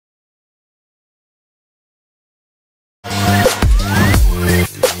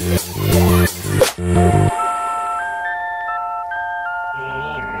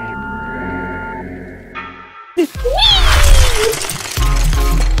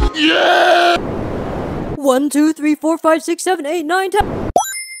Yeah! 1, 2, 3, 4, 5, 6, 7, 8, 9, 10.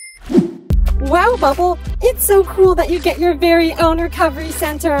 Wow, Bubble! It's so cool that you get your very own recovery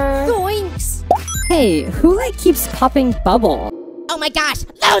center! Thanks! Hey, who keeps popping Bubble? Oh my gosh,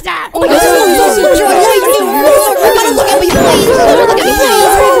 loser! Oh my gosh,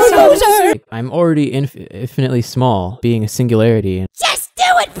 loser! I'm already infinitely small, being a singularity. Just do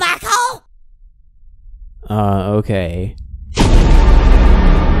it, black hole! Okay.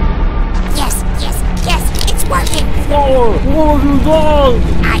 Yes, it's working!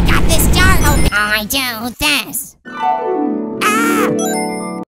 I got this jar open! I do this! Ah!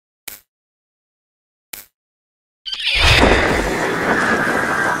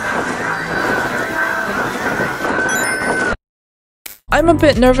 I'm a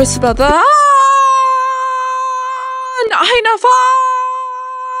bit nervous about that. Not high enough.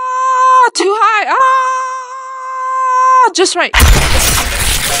 Too high. Just right.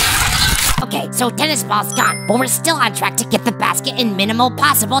 Okay, so tennis ball's gone, but we're still on track to get the basket in minimal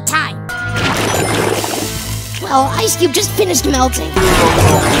possible time. Well, Ice Cube just finished melting.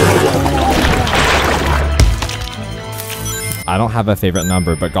 I don't have a favorite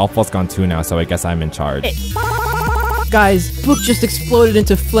number, but golf ball's gone 2 now, so I guess I'm in charge. Guys, book just exploded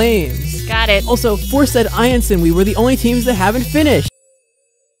into flames. Got it. Also, for said Ianson, we were the only teams that haven't finished.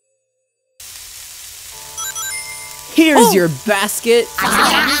 Here's your basket.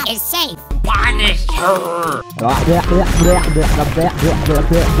 Our is safe. Punish her!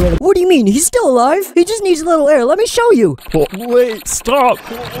 What do you mean? He's still alive? He just needs a little air. Let me show you. Wait, stop!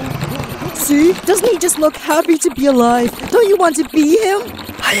 See? Doesn't he just look happy to be alive? Don't you want to be him?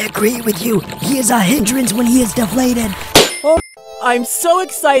 I agree with you. He is a hindrance when he is deflated. Oh, I'm so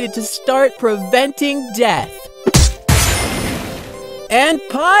excited to start preventing death. And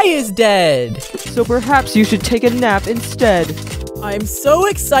Pi is dead. So perhaps you should take a nap instead. I'm so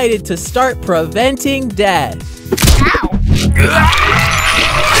excited to start preventing death.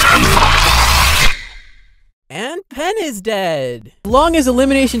 And Pen is dead. As long as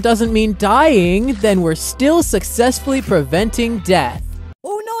elimination doesn't mean dying, then we're still successfully preventing death.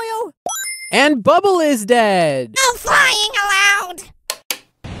 Oh no! And Bubble is dead. No flying allowed!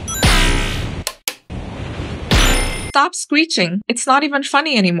 Stop screeching. It's not even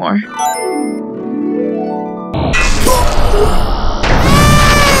funny anymore.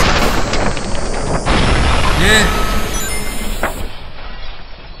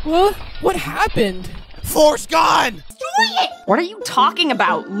 What happened? Force gone! What are you talking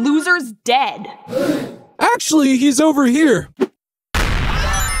about? Loser's dead. Actually, he's over here.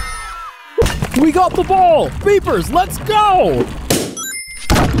 We got the ball! Beepers, let's go!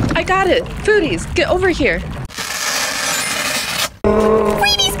 I got it. Foodies, get over here.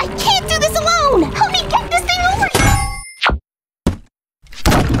 Freebies, I can't do this alone! Help me get this thing over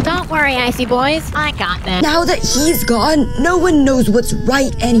here! Don't worry, Icy Boys. I got this. Now that he's gone, no one knows what's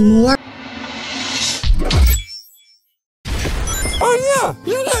right anymore. Oh yeah,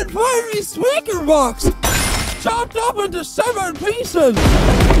 you that fiery speaker box! Chopped up into 7 pieces!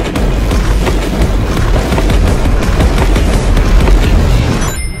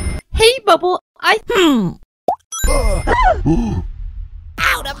 Hey, Bubble,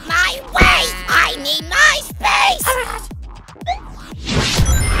 Out of my way! I need my space!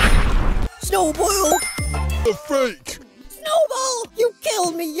 Snowball! The fake! Snowball! You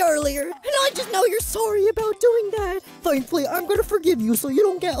killed me earlier, and I just know you're sorry about doing that. Thankfully, I'm gonna forgive you so you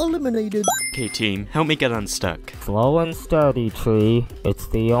don't get eliminated. Okay, team, help me get unstuck. Slow and steady, Tree. It's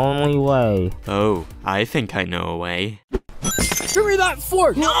the only way. Oh, I think I know a way. Give me that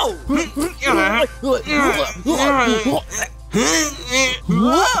fork! No!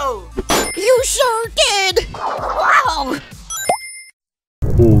 Whoa! You sure did! Wow!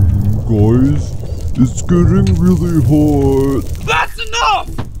 Guys, it's getting really hot. That's enough!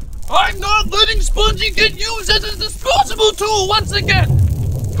 I'm not letting Spongy get used as a disposable tool once again!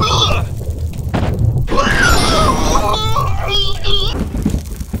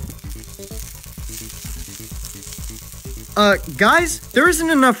 Guys, there isn't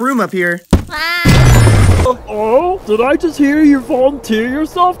enough room up here. Oh, did I just hear you volunteer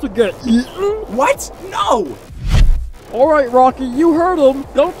yourself to get eaten? What? No! Alright, Rocky, you heard him.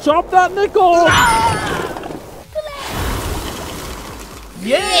 Don't chop that nickel!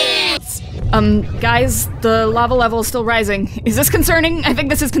 Yes! Guys, the lava level is still rising. Is this concerning? I think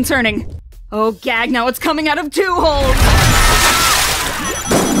this is concerning. Oh, gag, now it's coming out of 2 holes!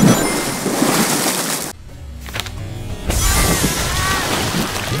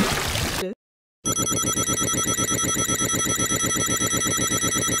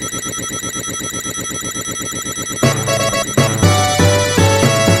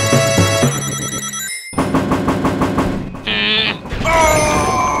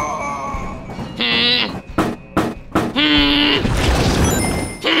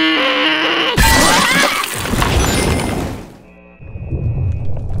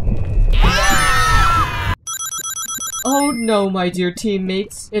 Oh no, my dear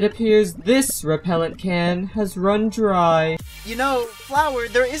teammates. It appears this repellent can has run dry. You know, Flower,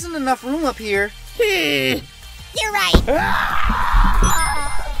 there isn't enough room up here. You're right.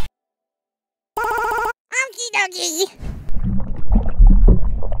 Okie dokie.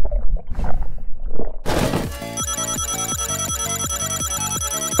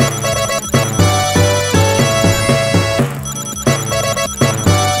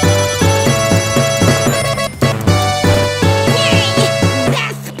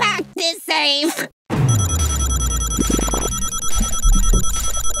 Safe.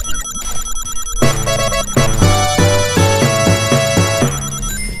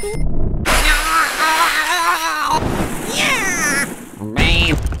 Yeah.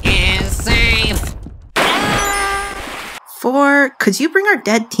 Babe is safe. 4, could you bring our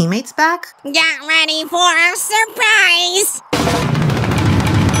dead teammates back? Get ready for a surprise.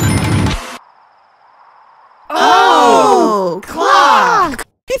 Oh, clock!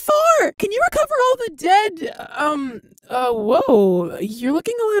 Hey, 4, can you recover all the dead, whoa, you're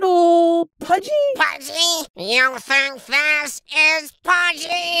looking a little pudgy? Pudgy? You think this is pudgy?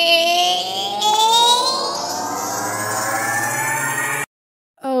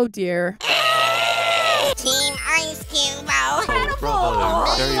 Oh, dear. Team Ice Cube, Oh, bravo.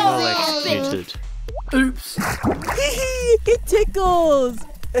 Very well executed. Oops. It tickles!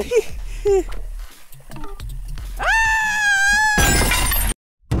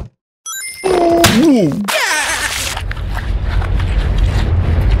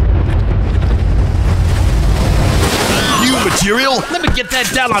 New material? Let me get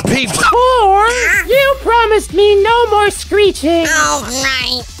that down on paper. Or you promised me no more screeching. Oh,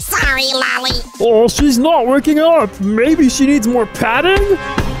 right. Sorry, Lolly. Oh, she's not waking up. Maybe she needs more patting?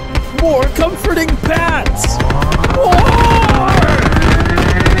 More comforting pats!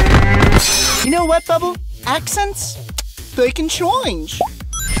 You know what, Bubble? Accents? They can change.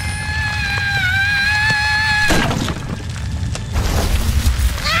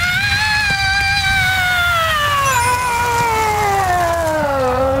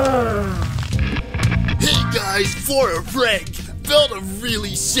 Hey guys, for a prank, build a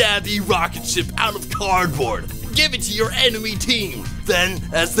really shabby rocket ship out of cardboard. Give it to your enemy team. Then,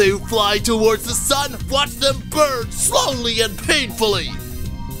 as they fly towards the sun, watch them burn slowly and painfully.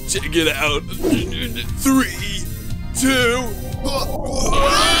 Check it out. 3, 2...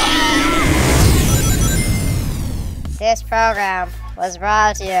 This program was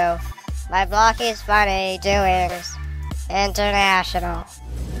brought to you by Blocky's Funny Doings International.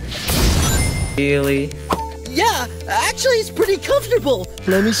 Really? Yeah, actually it's pretty comfortable.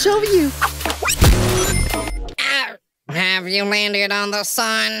 Let me show you. Have you landed on the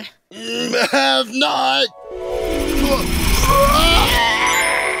sun? Have not!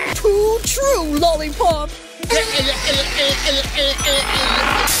 Too true, Lollipop!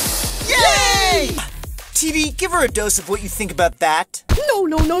 Yay! TV, give her a dose of what you think about that. No.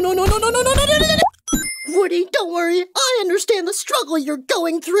 Woody, don't worry. I understand the struggle you're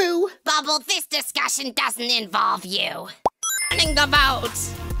going through. Bubble, this discussion doesn't involve you. Running the boat.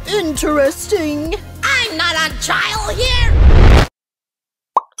 Interesting. I'm not on trial here.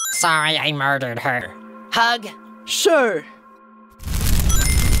 Sorry, I murdered her. Hug? Sure.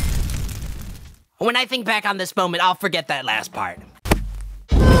 When I think back on this moment, I'll forget that last part.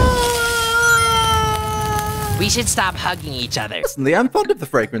 We should stop hugging each other. Personally, I'm fond of the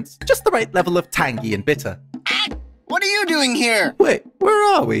fragrance. Just the right level of tangy and bitter. What are you doing here? Wait,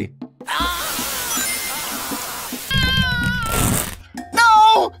 where are we?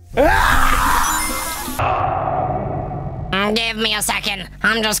 No! Give me a second.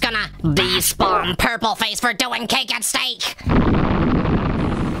 I'm just gonna despawn Purple Face for doing cake and steak.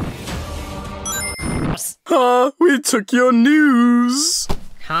 We took your news.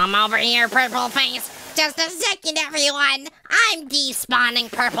 Come over here, Purple Face. Just a second, everyone. I'm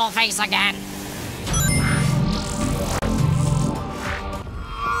despawning Purple Face again.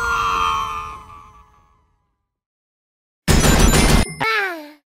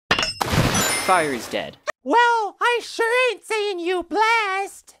 Fire's dead. Well, I sure ain't saying you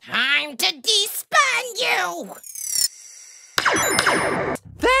blast. Time to despawn you.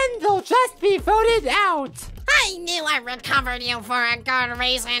 Then they'll just be voted out. I knew I recovered you for a good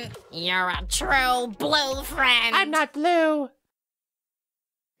reason. You're a true blue friend. I'm not blue.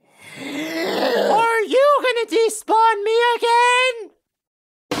 Are you gonna despawn me again?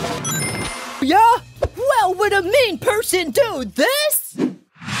 Yeah? Well, would a mean person do this?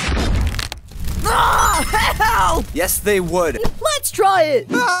 Ah, hell! Yes, they would. Let's try it.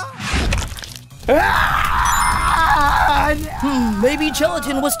 Maybe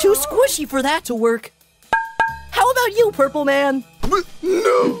gelatin was too squishy for that to work. How about you, Purple Man?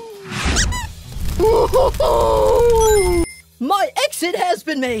 No! My exit has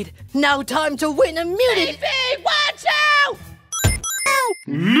been made. Now time to win immunity. B.F.B, watch out!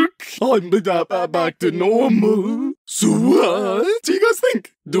 Look, I'm back to normal. So what do you guys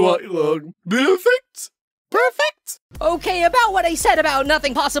think? Do I look perfect? Perfect? Okay, about what I said about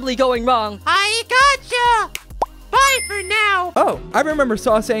nothing possibly going wrong. I gotcha! Bye for now! Oh, I remember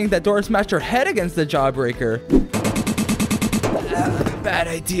Saw saying that Dora smashed her head against the Jawbreaker. Bad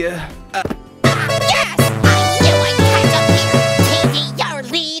idea. Yes! I knew I'd catch up here! TD, your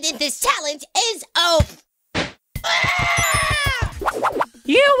lead in this challenge is over!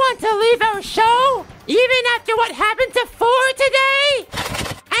 You want to leave our show? Even after what happened to 4 today?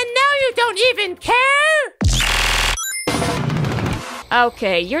 And now you don't even care?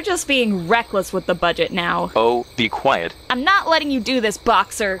 Okay, you're just being reckless with the budget now. Oh, be quiet. I'm not letting you do this,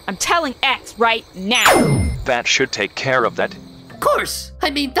 Boxer. I'm telling X right now. That should take care of that. Of course. I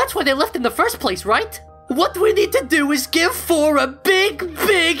mean, that's why they left in the first place, right? What we need to do is give 4 a big,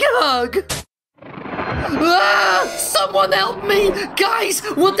 big hug. Ah! Someone help me! Guys,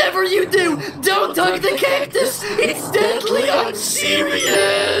 whatever you do, don't hug the cactus! It's deadly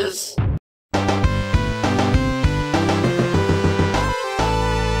unserious!